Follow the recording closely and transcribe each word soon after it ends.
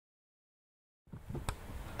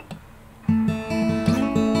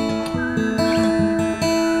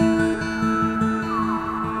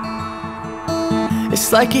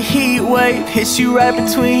It's like a heat wave hits you right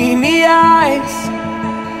between the eyes.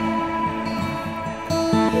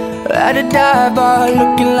 At a dive bar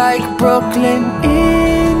looking like Brooklyn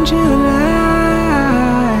in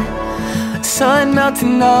July. Sun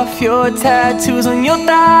melting off your tattoos on your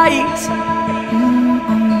thighs.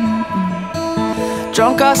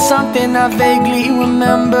 Drunk off something I vaguely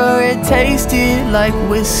remember. It tasted like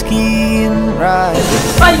whiskey and rye.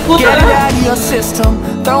 Get it out of your system,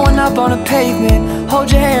 throwing up on the pavement. Hold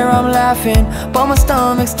your hair, I'm laughing, but my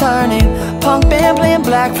stomach's turning. Punk band playing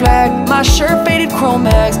Black Flag, my shirt faded chrome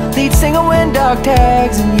mags. Lead singer wearing dog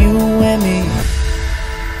tags, and you and me.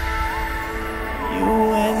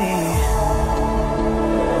 You and me.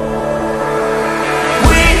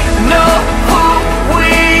 We know who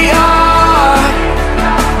we are.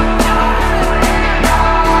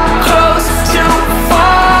 Close to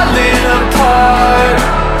falling apart.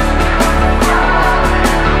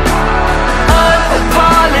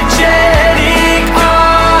 Unapologetic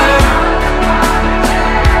art.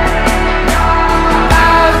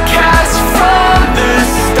 Outcast from the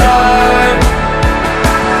start.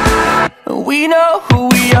 We know who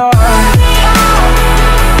we are.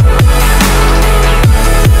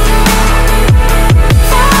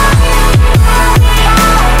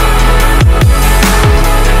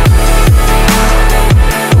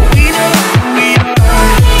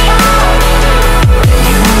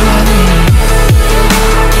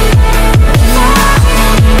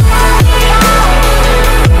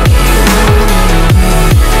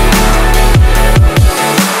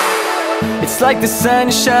 It's like the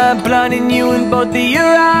sunshine blinding you in both of your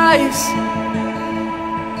eyes.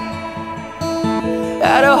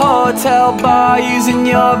 At a hotel bar using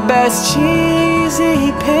your best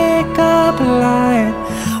cheesy pickup line.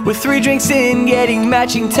 With 3 drinks in, getting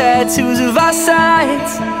matching tattoos of our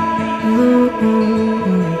sides.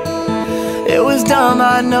 It was dumb,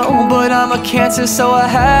 I know, but I'm a Cancer, so I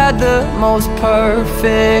had the most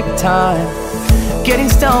perfect time. Getting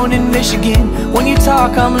stoned in Michigan, when you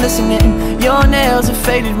talk I'm listening. Your nails are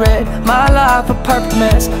faded red, my life a perfect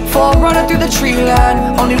mess. 4 running through the tree line,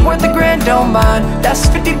 only worth $1,000, don't mind. That's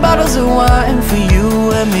 50 bottles of wine for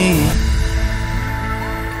you and me.